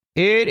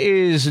It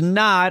is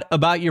not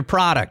about your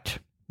product,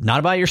 not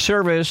about your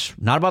service,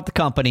 not about the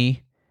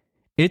company.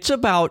 It's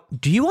about,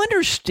 do you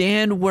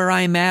understand where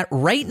I'm at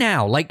right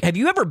now? Like, have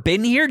you ever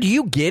been here? Do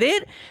you get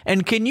it?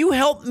 And can you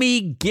help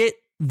me get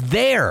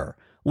there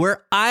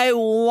where I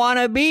want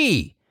to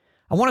be?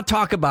 I want to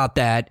talk about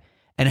that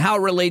and how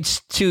it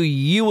relates to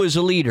you as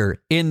a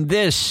leader in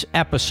this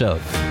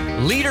episode.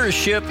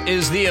 Leadership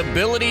is the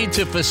ability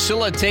to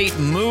facilitate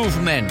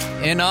movement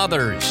in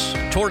others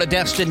toward a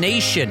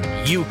destination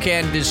you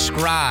can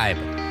describe.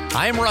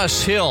 I'm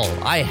Russ Hill.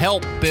 I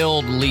help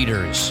build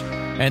leaders.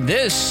 And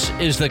this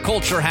is the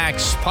Culture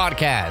Hacks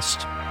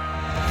Podcast.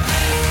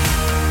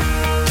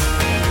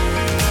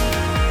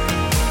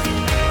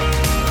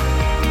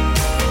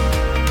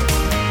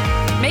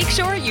 Make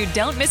sure you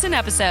don't miss an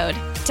episode.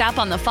 Tap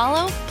on the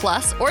follow,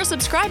 plus, or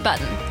subscribe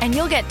button, and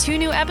you'll get 2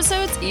 new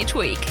episodes each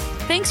week.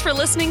 Thanks for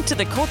listening to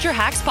the Culture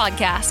Hacks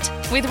Podcast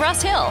with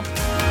Russ Hill.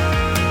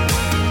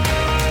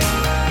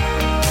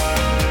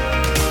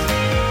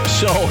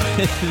 So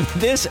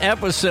this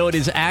episode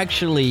is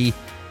actually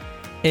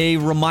a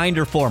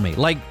reminder for me.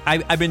 Like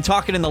I've been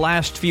talking in the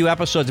last few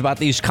episodes about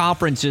these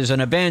conferences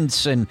and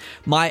events and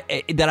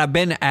that I've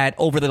been at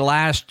over the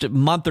last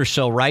month or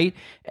so, right?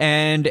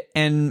 And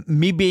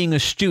me being a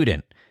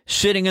student,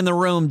 sitting in the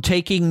room,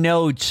 taking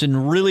notes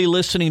and really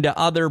listening to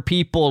other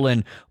people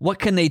and what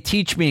can they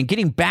teach me and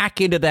getting back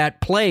into that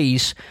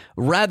place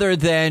rather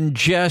than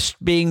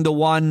just being the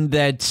one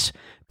that's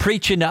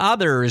preaching to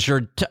others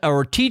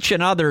or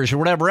teaching others or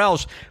whatever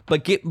else,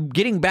 but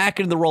getting back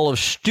into the role of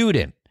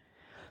student.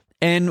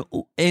 And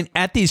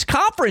at these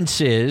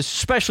conferences,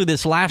 especially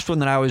this last one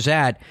that I was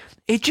at,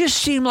 it just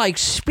seemed like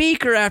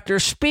speaker after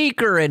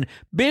speaker and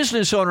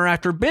business owner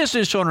after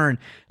business owner and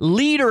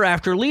leader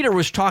after leader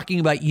was talking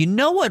about, you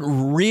know what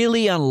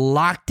really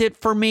unlocked it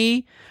for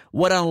me?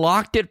 What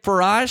unlocked it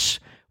for us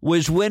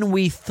was when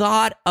we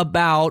thought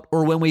about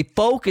or when we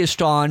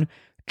focused on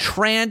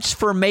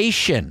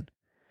transformation.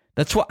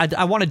 That's why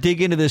I want to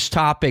dig into this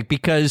topic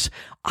because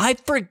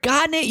I've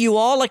forgotten it, you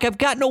all. Like I've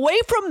gotten away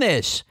from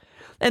this.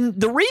 And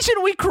the reason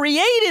we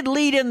created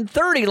Lead in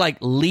 30, like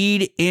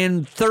Lead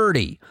in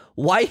 30,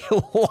 why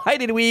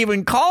did we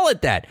even call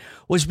it that?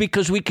 Was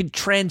because we could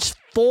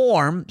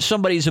transform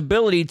somebody's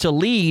ability to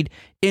lead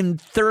in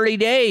 30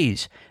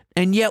 days.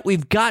 And yet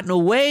we've gotten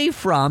away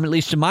from, at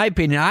least in my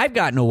opinion, I've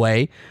gotten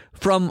away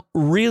from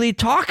really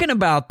talking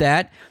about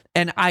that.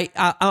 And I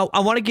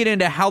want to get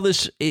into how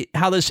this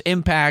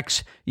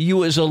impacts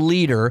you as a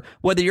leader,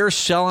 whether you're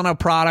selling a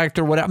product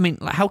or what. I mean,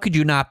 how could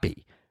you not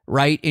be?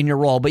 Right, in your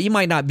role, but you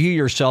might not view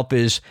yourself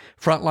as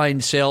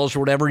frontline sales or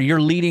whatever. You're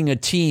leading a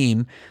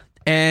team.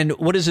 And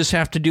what does this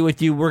have to do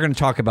with you? We're going to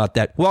talk about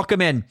that.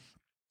 Welcome in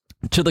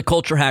to the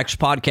Culture Hacks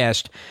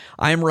Podcast.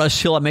 I'm Russ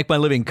Hill. I make my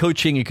living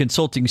coaching and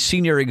consulting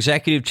senior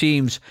executive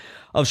teams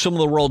of some of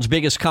the world's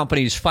biggest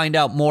companies. Find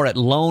out more at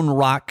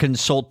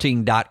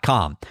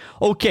LoneRockConsulting.com.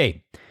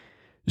 Okay,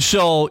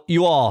 so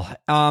you all,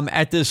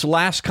 at this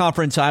last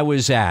conference I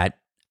was at,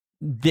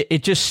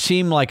 it just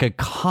seemed like a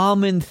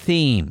common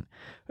theme.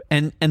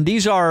 And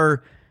these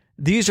are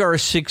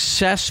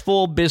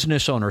successful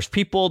business owners,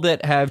 people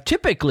that have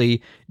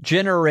typically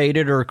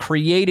generated or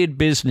created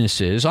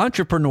businesses,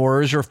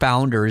 entrepreneurs or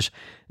founders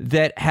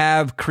that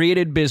have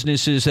created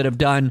businesses that have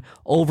done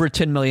over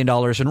 $10 million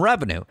in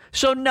revenue.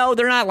 So no,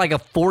 they're not like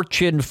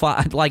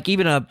like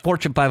even a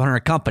Fortune 500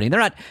 company. They're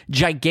not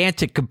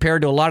gigantic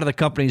compared to a lot of the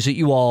companies that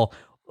you all,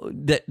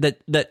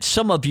 that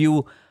some of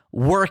you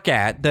work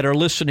at that are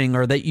listening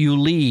or that you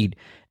lead.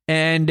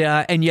 And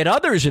yet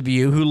others of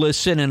you who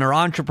listen and are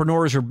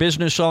entrepreneurs or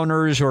business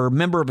owners or a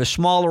member of a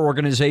smaller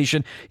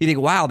organization, you think,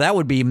 wow, that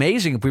would be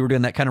amazing if we were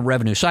doing that kind of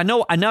revenue. So I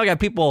know I got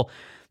people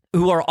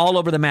who are all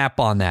over the map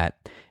on that.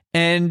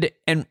 And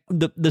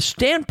the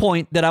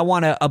standpoint that I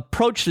want to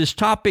approach this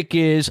topic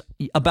is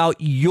about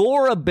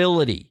your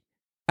ability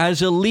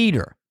as a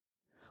leader.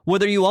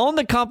 Whether you own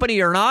the company,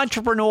 you're an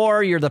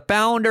entrepreneur, you're the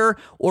founder,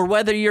 or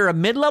whether you're a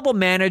mid-level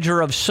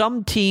manager of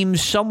some team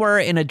somewhere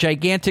in a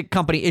gigantic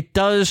company, it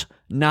does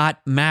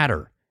not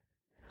matter.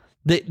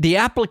 The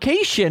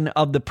application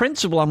of the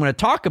principle I'm going to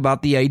talk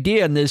about, the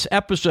idea in this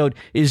episode,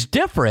 is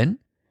different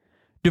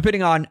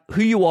depending on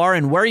who you are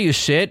and where you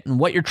sit and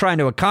what you're trying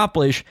to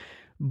accomplish,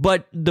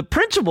 but the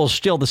principle is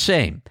still the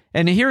same.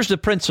 And here's the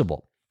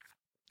principle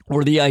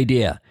or the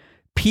idea.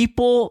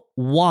 People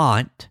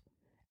want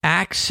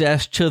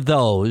access to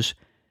those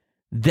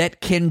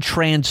that can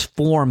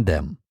transform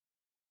them.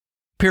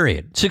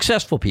 Period.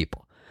 Successful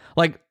people.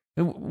 Like,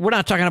 we're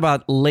not talking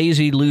about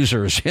lazy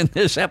losers in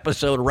this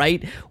episode,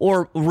 right?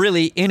 Or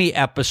really any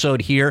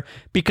episode here,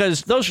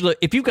 because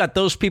if you've got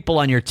those people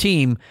on your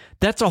team,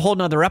 that's a whole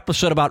nother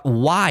episode about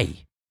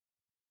why.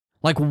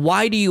 Like,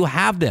 why do you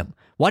have them?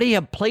 Why do you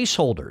have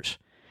placeholders?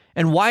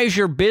 And why is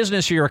your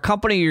business or your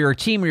company or your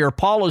team or your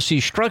policy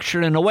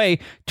structured in a way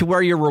to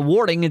where you're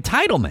rewarding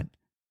entitlement?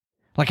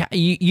 Like,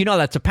 you know,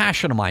 that's a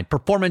passion of mine,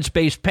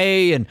 performance-based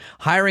pay and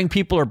hiring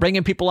people or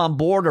bringing people on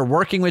board or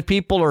working with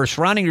people or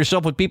surrounding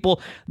yourself with people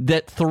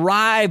that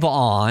thrive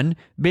on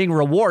being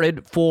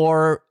rewarded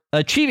for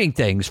achieving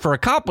things, for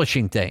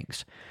accomplishing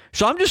things.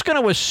 So I'm just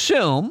going to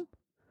assume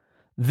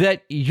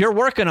that you're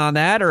working on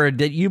that or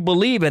that you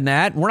believe in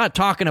that. We're not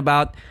talking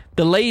about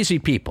the lazy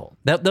people.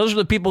 Those are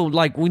the people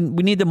like we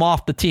need them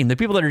off the team. The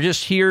people that are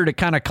just here to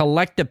kind of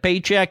collect a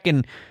paycheck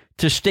and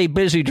to stay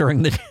busy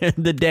during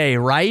the day,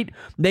 right?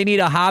 They need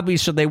a hobby,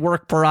 so they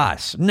work for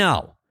us.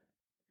 No.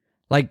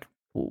 Like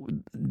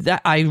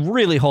that, I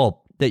really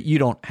hope that you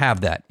don't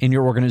have that in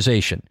your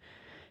organization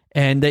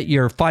and that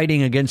you're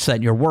fighting against that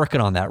and you're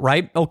working on that,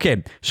 right?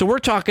 Okay, so we're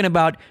talking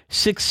about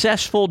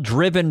successful,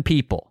 driven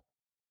people.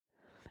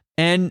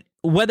 And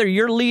whether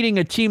you're leading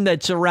a team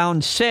that's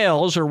around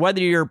sales or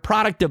whether you're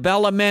product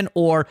development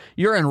or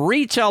you're in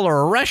retail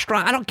or a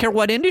restaurant, I don't care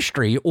what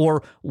industry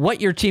or what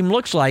your team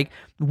looks like,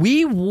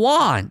 we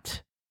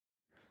want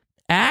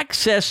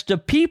access to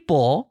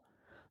people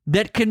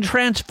that can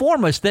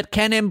transform us, that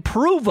can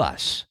improve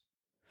us,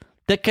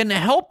 that can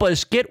help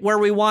us get where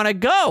we want to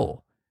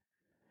go.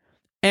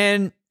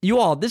 And you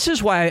all, this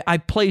is why I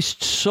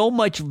placed so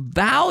much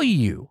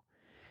value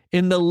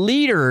in the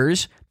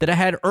leaders that I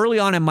had early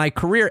on in my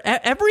career,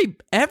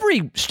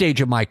 every stage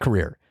of my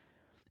career.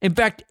 In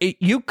fact,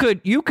 you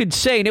could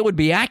say, and it would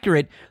be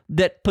accurate,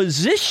 that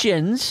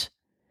positions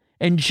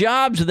and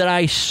jobs that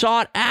I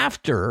sought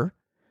after,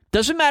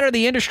 doesn't matter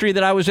the industry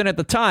that I was in at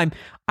the time,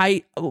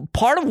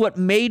 part of what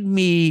made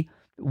me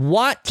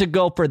want to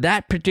go for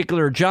that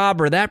particular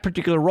job or that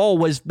particular role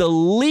was the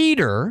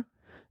leader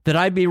that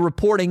I'd be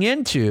reporting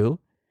into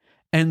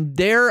and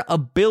their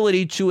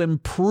ability to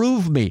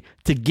improve me,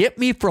 to get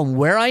me from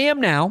where I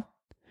am now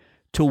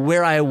to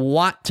where I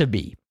want to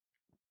be.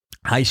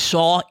 I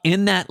saw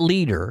in that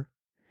leader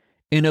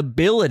an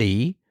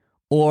ability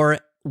or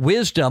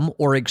wisdom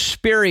or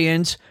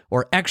experience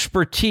or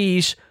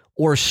expertise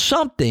or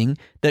something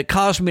that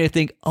caused me to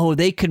think, oh,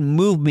 they can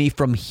move me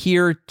from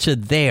here to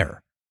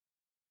there.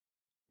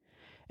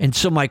 And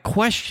so my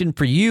question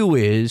for you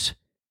is,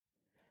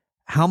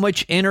 how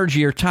much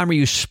energy or time are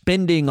you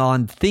spending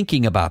on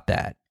thinking about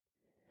that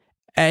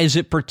as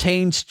it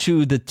pertains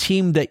to the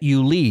team that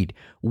you lead?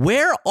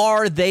 Where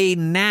are they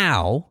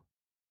now?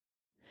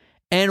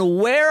 And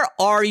where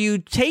are you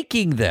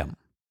taking them?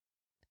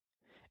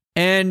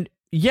 And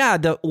yeah,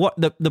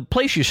 the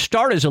place you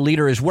start as a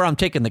leader is where I'm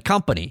taking the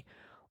company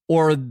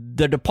or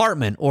the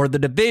department or the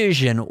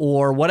division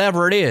or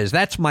whatever it is.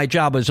 That's my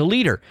job as a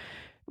leader.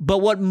 But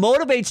what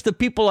motivates the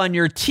people on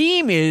your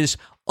team is,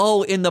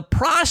 oh, in the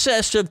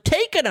process of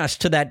taking us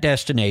to that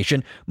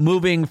destination,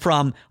 moving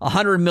from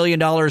 $100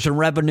 million in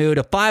revenue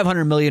to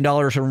 $500 million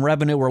in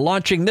revenue, we're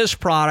launching this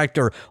product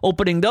or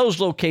opening those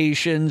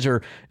locations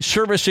or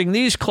servicing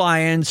these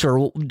clients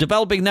or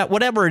developing that,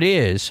 whatever it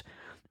is,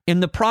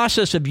 in the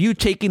process of you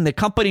taking the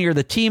company or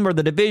the team or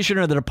the division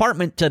or the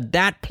department to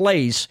that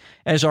place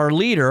as our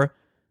leader,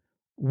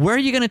 where are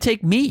you going to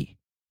take me?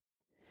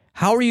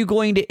 How are you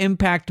going to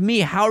impact me?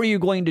 How are you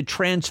going to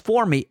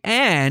transform me?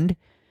 And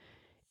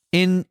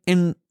in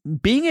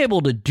being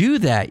able to do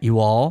that, you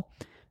all,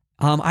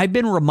 I've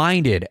been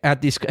reminded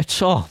at these.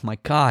 Oh my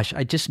gosh,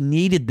 I just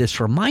needed this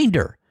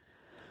reminder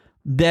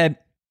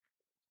that,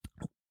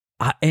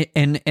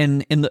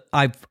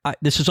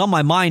 this is on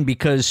my mind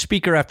because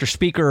speaker after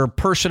speaker,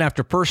 person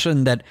after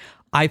person that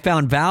I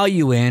found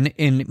value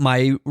in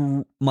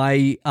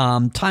my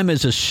time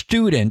as a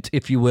student,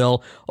 if you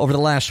will, over the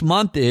last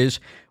month is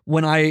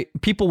when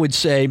people would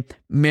say,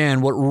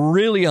 man, what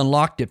really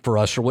unlocked it for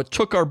us or what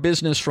took our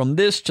business from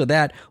this to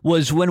that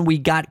was when we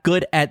got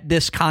good at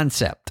this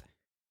concept.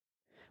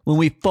 When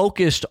we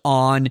focused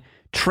on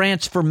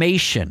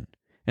transformation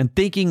and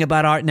thinking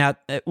about now,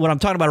 what I'm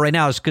talking about right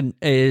now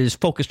is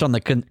focused on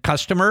the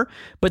customer,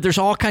 but there's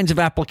all kinds of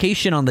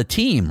application on the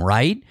team,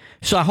 right?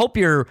 So I hope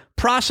you're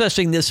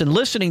processing this and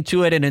listening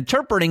to it and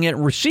interpreting it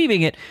and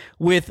receiving it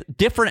with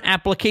different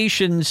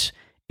applications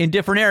in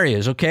different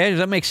areas, okay? Does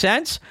that make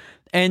sense?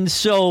 And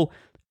so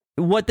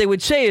what they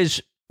would say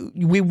is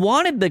we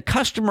wanted the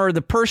customer,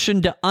 the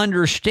person to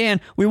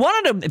understand. We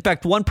wanted them, in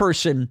fact, one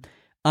person,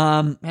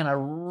 and I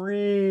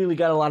really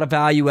got a lot of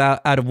value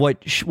out of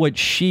what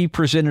she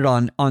presented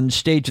on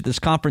stage at this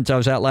conference I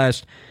was at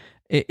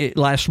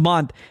last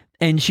month.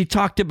 And she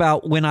talked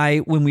about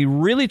when we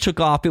really took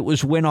off, it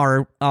was when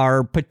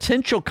our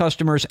potential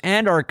customers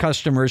and our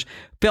customers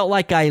felt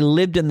like I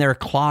lived in their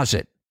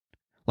closet.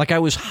 Like I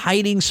was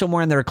hiding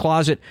somewhere in their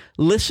closet,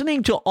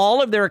 listening to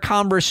all of their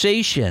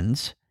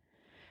conversations,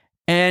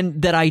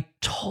 and that I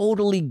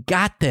totally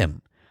got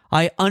them.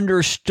 I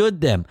understood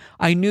them.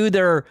 I knew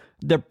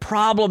the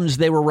problems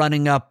they were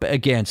running up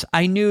against.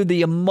 I knew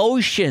the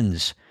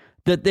emotions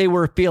that they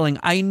were feeling.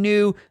 I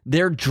knew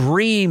their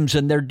dreams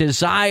and their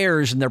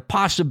desires and their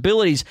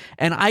possibilities,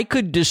 and I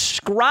could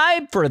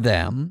describe for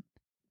them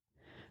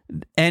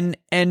and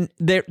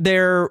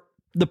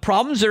the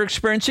problems they're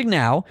experiencing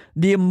now,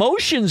 the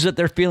emotions that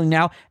they're feeling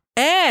now,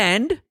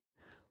 and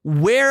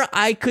where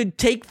I could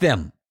take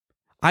them.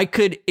 I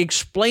could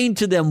explain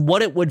to them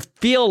what it would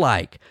feel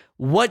like,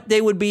 what they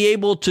would be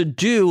able to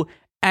do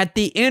at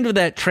the end of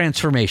that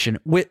transformation,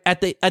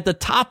 at the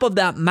top of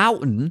that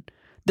mountain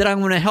that I'm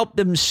going to help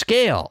them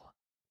scale.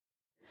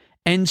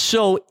 And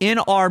so in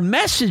our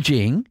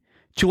messaging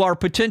to our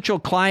potential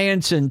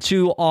clients and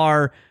to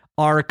our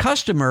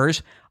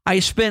customers, I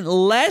spent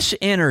less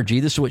energy.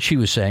 This is what she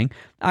was saying.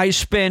 I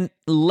spent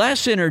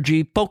less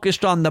energy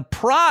focused on the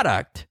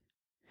product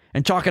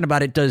and talking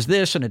about it does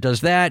this and it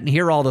does that and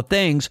here are all the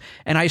things.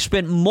 And I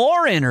spent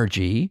more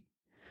energy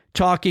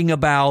talking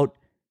about,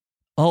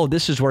 oh,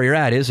 this is where you're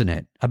at, isn't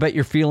it? I bet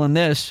you're feeling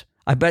this.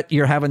 I bet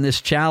you're having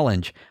this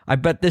challenge. I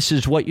bet this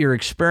is what you're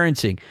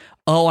experiencing.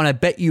 Oh, and I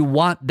bet you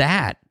want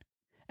that.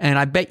 And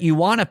I bet you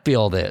want to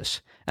feel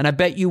this. And I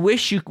bet you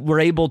wish you were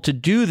able to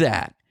do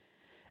that.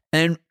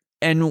 And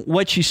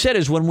what she said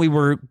is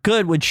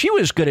when she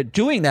was good at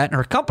doing that and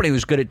her company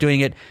was good at doing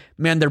it,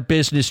 man, their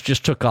business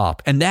just took off.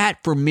 And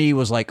that for me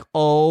was like,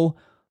 oh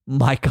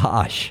my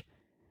gosh.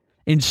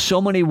 In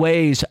so many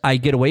ways, I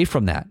get away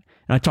from that.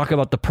 And I talk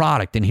about the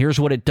product and here's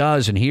what it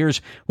does and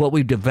here's what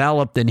we've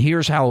developed and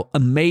here's how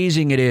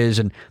amazing it is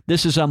and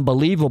this is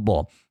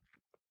unbelievable.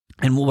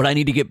 And what I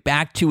need to get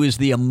back to is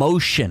the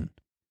emotion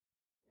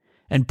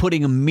and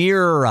putting a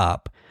mirror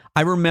up.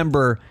 I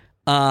remember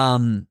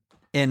in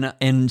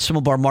some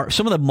of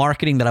the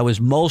marketing that I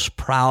was most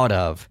proud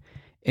of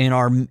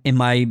in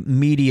my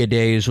media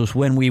days was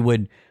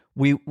when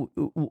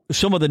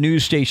some of the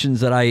news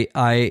stations that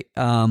I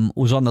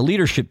was on the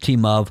leadership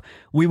team of,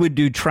 we would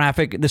do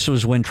traffic. This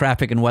was when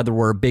traffic and weather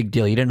were a big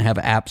deal. You didn't have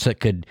apps that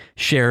could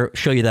show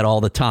you that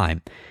all the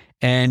time.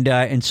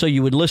 And so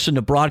you would listen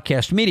to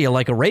broadcast media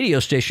like a radio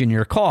station in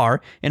your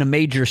car in a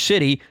major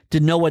city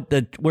to know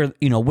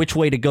which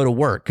way to go to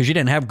work, because you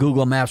didn't have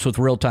Google Maps with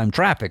real-time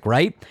traffic,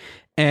 right?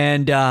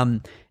 And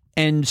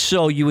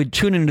so you would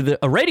tune into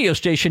a radio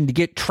station to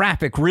get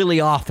traffic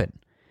really often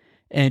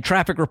and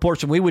traffic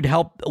reports, and we would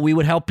help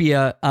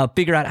you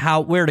figure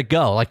out where to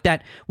go like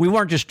that. We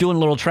weren't just doing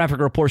little traffic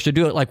reports to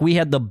do it. Like, we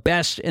had the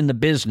best in the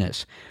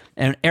business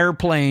and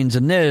airplanes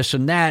and this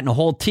and that and a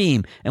whole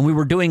team, and we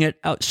were doing it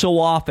so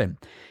often.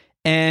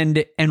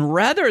 And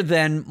rather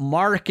than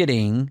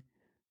marketing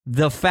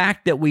the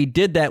fact that we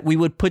did that, we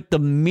would put the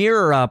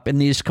mirror up in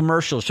these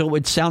commercials. So it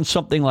would sound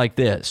something like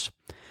this.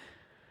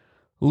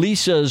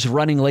 Lisa's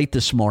running late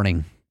this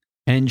morning,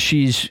 and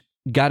she's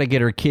got to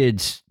get her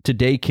kids to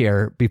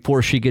daycare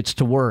before she gets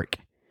to work.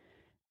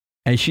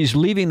 And she's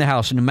leaving the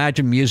house, and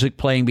imagine music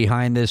playing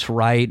behind this,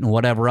 right, and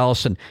whatever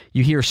else. And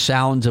you hear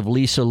sounds of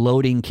Lisa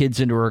loading kids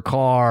into her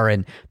car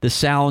and the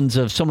sounds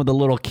of some of the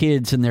little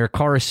kids in their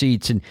car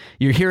seats. And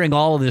you're hearing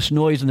all of this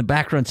noise in the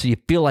background, so you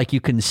feel like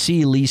you can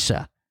see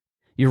Lisa.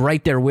 You're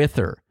right there with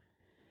her.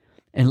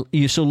 And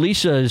so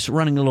Lisa is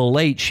running a little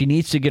late. She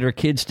needs to get her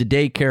kids to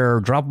daycare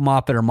or drop them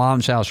off at her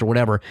mom's house or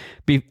whatever.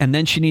 And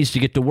then she needs to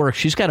get to work.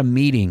 She's got a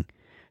meeting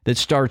that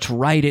starts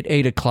right at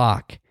 8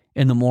 o'clock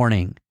in the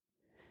morning.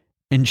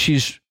 And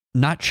she's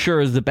not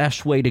sure the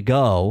best way to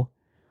go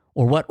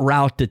or what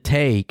route to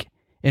take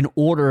in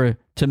order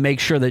to make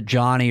sure that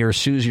Johnny or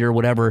Susie or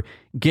whatever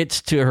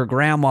gets to her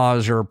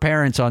grandma's or her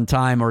parents on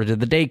time or to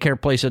the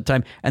daycare place on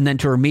time and then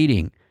to her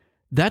meeting.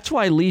 That's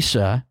why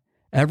Lisa,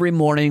 every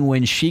morning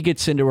when she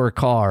gets into her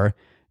car,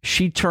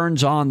 she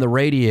turns on the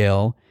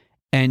radio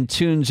and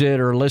tunes it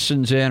or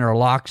listens in or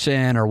locks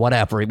in or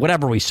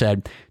whatever we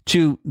said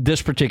to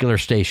this particular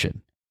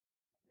station.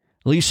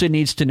 Lisa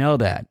needs to know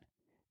that.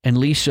 And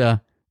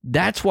Lisa,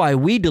 that's why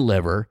we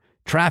deliver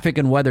traffic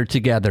and weather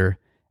together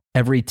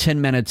every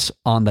 10 minutes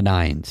on the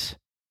nines.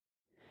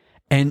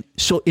 And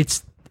so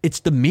it's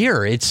the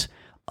mirror. It's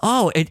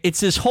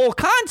this whole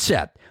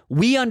concept.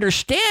 We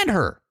understand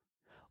her.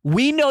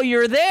 We know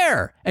you're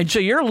there. And so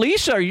you're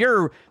Lisa, or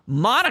you're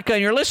Monica,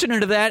 and you're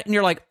listening to that, and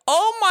you're like,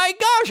 oh my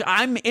gosh,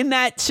 I'm in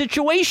that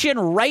situation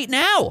right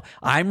now.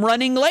 I'm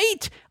running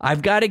late.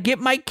 I've got to get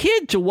my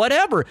kid to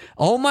whatever.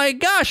 Oh my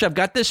gosh, I've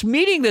got this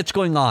meeting that's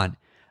going on.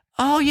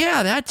 Oh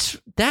yeah,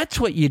 that's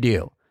what you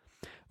do.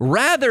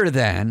 Rather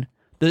than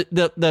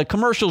the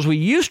commercials we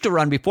used to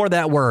run before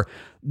that were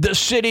the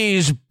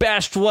city's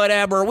best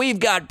whatever. We've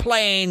got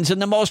planes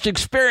and the most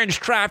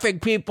experienced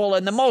traffic people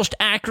and the most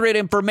accurate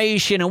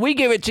information, and we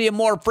give it to you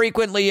more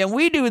frequently, and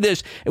we do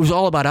this. It was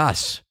all about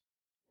us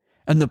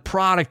and the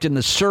product and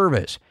the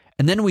service.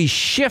 And then we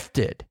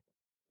shifted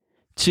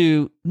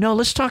to, no,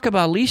 let's talk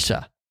about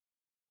Lisa.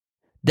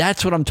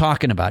 That's what I'm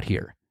talking about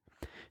here.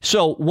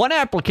 So one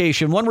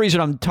reason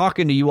I'm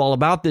talking to you all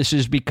about this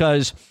is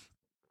because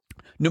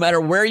no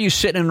matter where you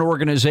sit in an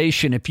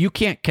organization, if you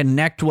can't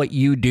connect what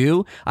you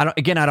do, I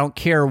don't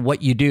care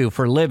what you do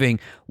for a living,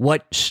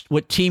 what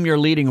team you're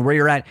leading, where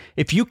you're at.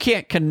 If you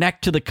can't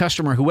connect to the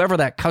customer, whoever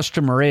that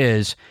customer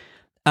is,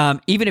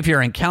 even if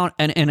you're in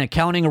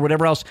accounting or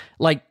whatever else,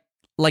 like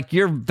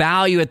your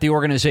value at the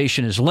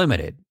organization is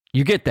limited.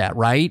 You get that,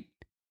 right?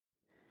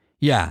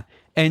 Yeah.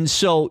 And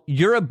so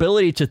your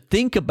ability to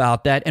think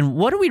about that and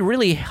what do we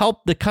really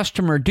help the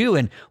customer do?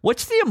 And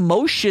what's the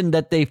emotion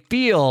that they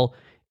feel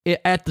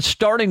at the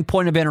starting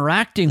point of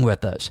interacting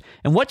with us?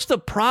 And what's the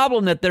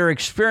problem that they're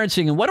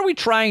experiencing? And what are we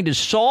trying to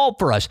solve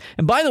for us?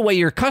 And by the way,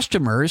 your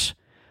customers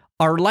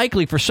are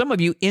likely, for some of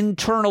you,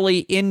 internal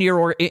in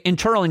your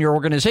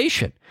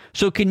organization.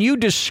 So can you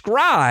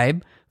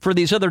describe for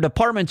these other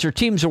departments or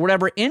teams or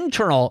whatever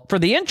internal, for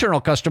the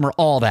internal customer,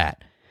 all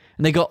that.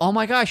 And they go, oh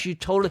my gosh,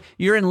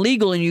 you're in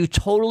legal and you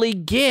totally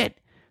get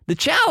the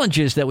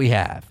challenges that we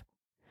have.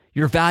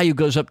 Your value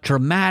goes up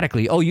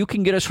dramatically. Oh, you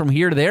can get us from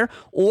here to there,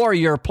 or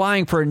you're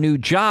applying for a new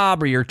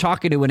job, or you're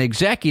talking to an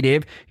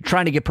executive, you're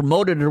trying to get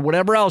promoted or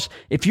whatever else.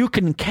 If you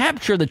can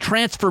capture the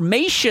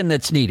transformation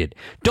that's needed,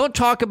 don't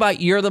talk about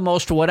you're the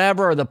most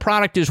whatever, or the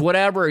product is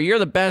whatever, or you're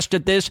the best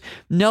at this.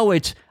 No,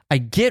 it's I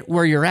get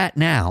where you're at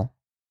now.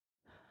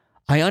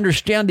 I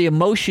understand the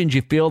emotions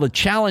you feel, the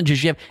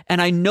challenges you have, and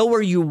I know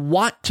where you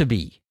want to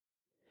be.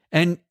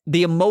 And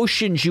the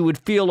emotions you would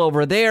feel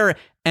over there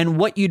and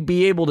what you'd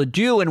be able to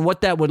do and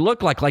what that would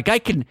look like.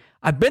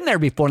 I've been there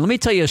before. Let me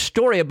tell you a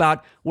story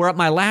about where at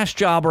my last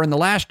job or in the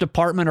last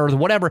department or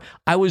whatever,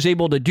 I was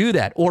able to do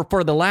that, or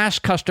for the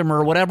last customer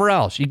or whatever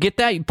else. You get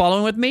that? You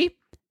following with me?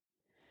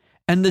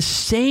 And the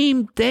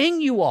same thing,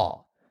 you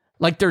all.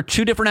 Like there are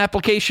two different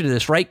applications of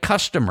this, right?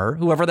 Customer,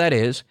 whoever that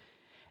is,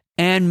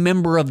 and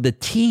member of the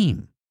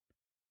team.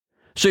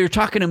 So you're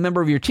talking to a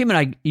member of your team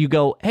and you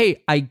go,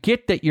 hey, I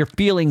get that you're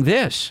feeling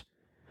this,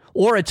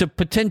 or it's a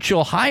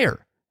potential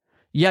hire.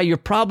 Yeah, you're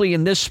probably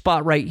in this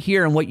spot right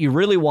here, and what you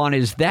really want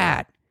is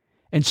that.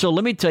 And so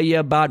let me tell you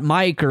about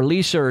Mike or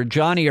Lisa or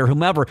Johnny or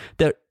whomever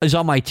that is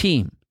on my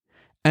team,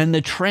 and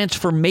the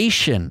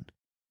transformation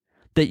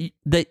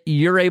that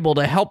you're able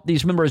to help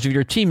these members of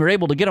your team. You're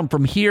able to get them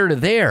from here to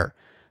there,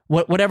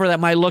 whatever that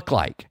might look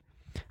like.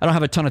 I don't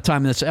have a ton of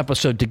time in this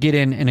episode to get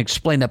in and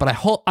explain that, but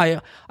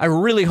I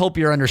really hope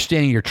you're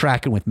understanding, you're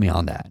tracking with me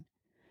on that.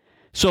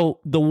 So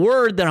the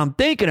word that I'm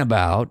thinking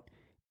about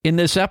in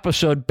this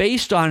episode,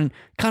 based on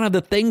kind of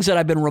the things that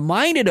I've been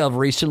reminded of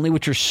recently,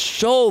 which are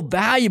so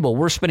valuable,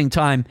 we're spending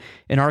time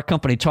in our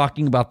company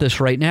talking about this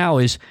right now,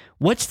 is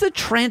what's the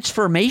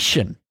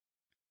transformation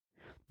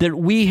that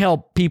we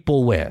help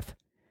people with?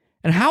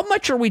 And how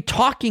much are we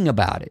talking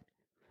about it?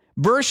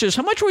 Versus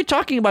how much are we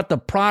talking about the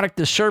product,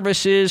 the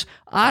services,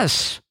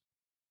 us,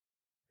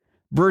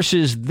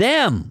 versus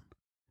them,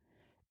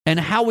 and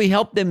how we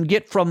help them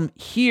get from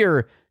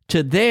here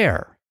to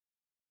there.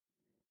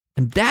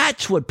 And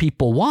that's what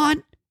people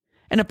want.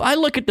 And if I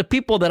look at the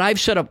people that I've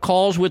set up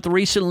calls with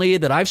recently,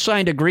 that I've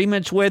signed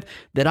agreements with,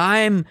 that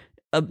I'm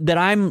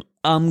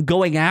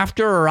going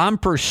after or I'm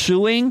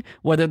pursuing,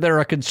 whether they're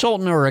a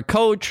consultant or a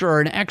coach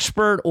or an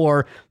expert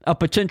or a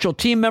potential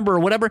team member or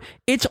whatever,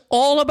 it's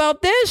all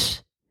about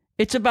this.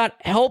 It's about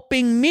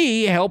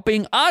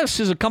helping us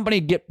as a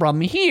company get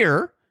from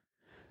here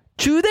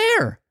to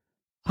there.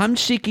 I'm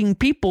seeking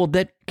people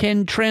that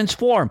can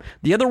transform.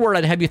 The other word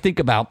I'd have you think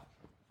about,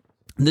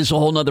 and this is a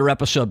whole nother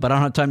episode, but I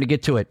don't have time to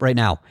get to it right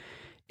now,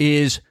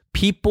 is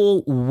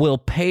people will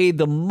pay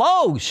the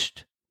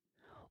most,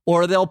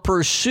 or they'll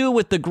pursue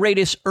with the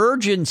greatest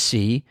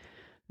urgency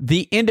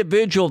the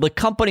individual, the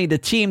company, the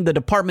team, the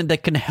department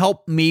that can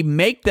help me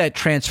make that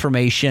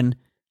transformation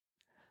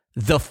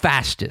the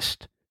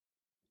fastest.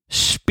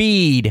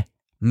 Speed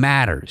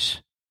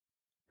matters.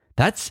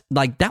 That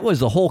was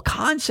the whole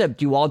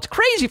concept, you all. It's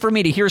crazy for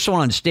me to hear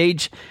someone on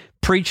stage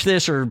preach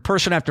this, or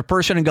person after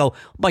person, and go,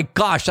 oh my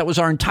gosh, that was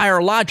our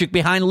entire logic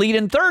behind Lead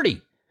in 30.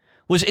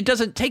 It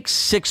doesn't take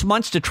 6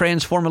 months to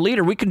transform a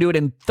leader. We can do it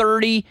in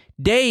 30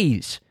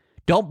 days.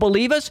 Don't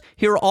believe us?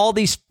 Here are all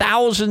these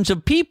thousands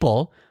of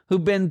people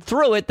who've been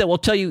through it that will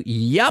tell you,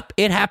 yep,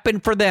 it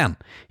happened for them.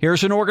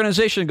 Here's an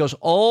organization that goes,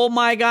 oh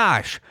my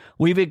gosh,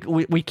 we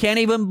can't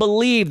even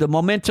believe the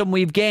momentum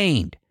we've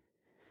gained.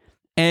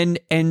 And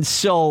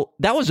so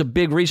that was a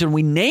big reason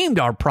we named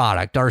our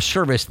product, our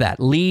service, that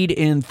Lead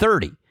in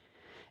 30.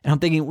 And I'm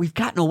thinking, we've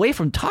gotten away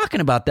from talking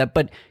about that.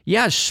 But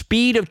yeah,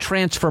 speed of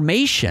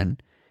transformation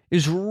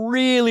is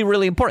really,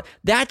 really important.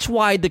 That's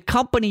why the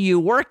company you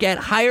work at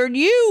hired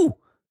you.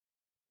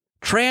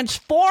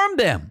 Transform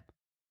them.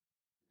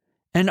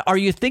 And are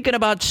you thinking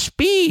about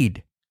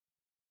speed?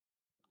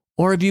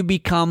 Or have you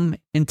become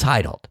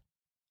entitled?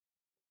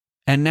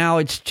 And now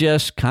it's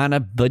just kind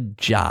of the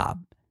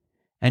job.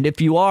 And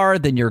if you are,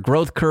 then your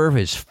growth curve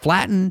is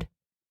flattened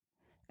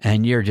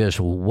and you're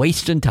just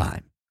wasting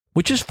time,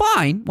 which is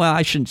fine. Well,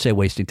 I shouldn't say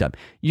wasting time.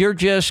 You're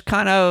just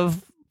kind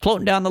of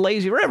floating down the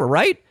lazy river,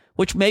 right?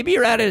 Which maybe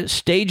you're at a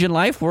stage in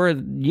life where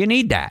you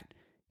need that.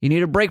 You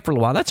need a break for a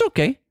while. That's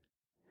okay.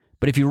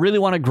 But if you really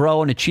want to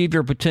grow and achieve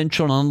your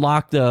potential and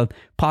unlock the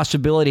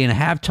possibility and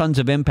have tons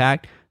of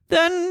impact,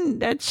 then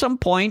at some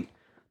point,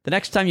 the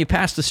next time you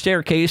pass the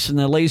staircase in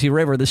the lazy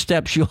river, the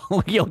steps,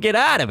 you'll get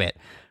out of it,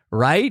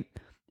 right?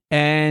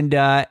 And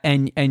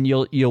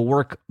you'll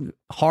work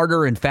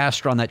harder and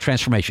faster on that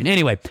transformation.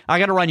 Anyway, I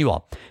got to run you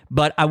all,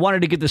 but I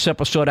wanted to get this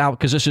episode out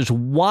because this is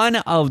one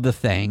of the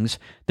things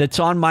that's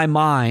on my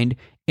mind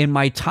in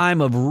my time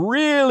of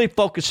really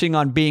focusing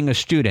on being a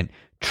student.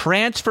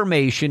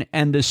 Transformation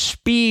and the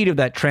speed of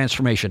that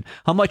transformation.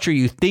 How much are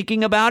you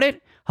thinking about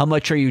it? How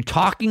much are you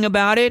talking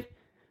about it?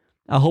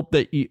 I hope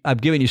that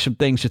I've given you some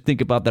things to think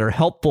about that are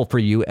helpful for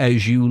you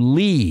as you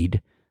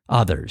lead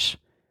others.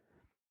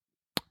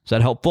 Is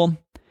that helpful?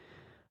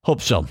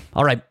 Hope so.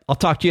 All right. I'll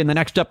talk to you in the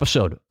next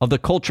episode of the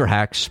Culture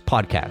Hacks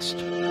podcast.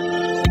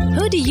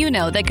 Who do you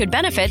know that could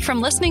benefit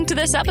from listening to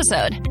this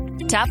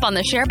episode? Tap on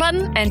the share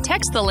button and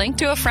text the link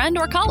to a friend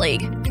or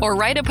colleague, or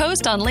write a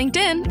post on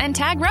LinkedIn and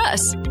tag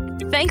Russ.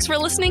 Thanks for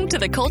listening to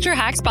the Culture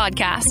Hacks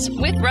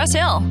Podcast with Russ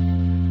Hill.